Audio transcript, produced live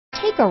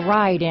Take a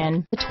ride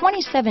in the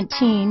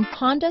 2017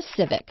 Honda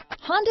Civic.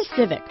 Honda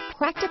Civic,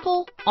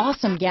 practical,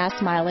 awesome gas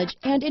mileage,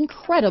 and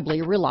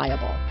incredibly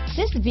reliable.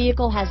 This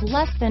vehicle has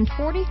less than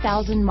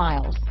 40,000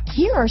 miles.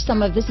 Here are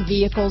some of this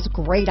vehicle's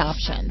great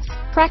options: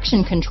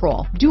 traction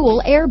control,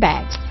 dual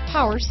airbags,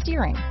 power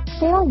steering,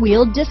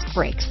 four-wheel disc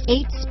brakes,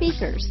 8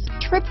 speakers,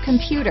 trip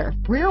computer,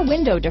 rear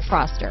window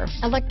defroster,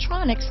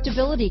 electronic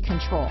stability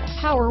control,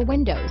 power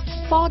windows,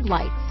 fog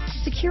lights,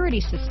 security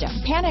system,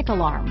 panic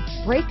alarm,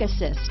 brake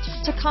assist,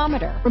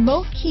 tachometer,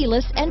 remote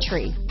keyless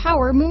entry,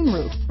 power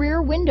moonroof,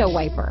 rear window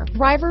wiper,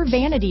 driver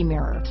vanity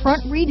mirror,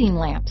 front reading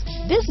lamps.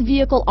 This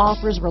vehicle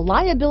offers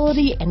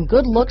reliability and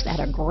good looks at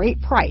a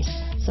great price.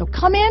 So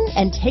come in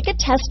and take a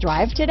test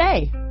drive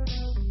today.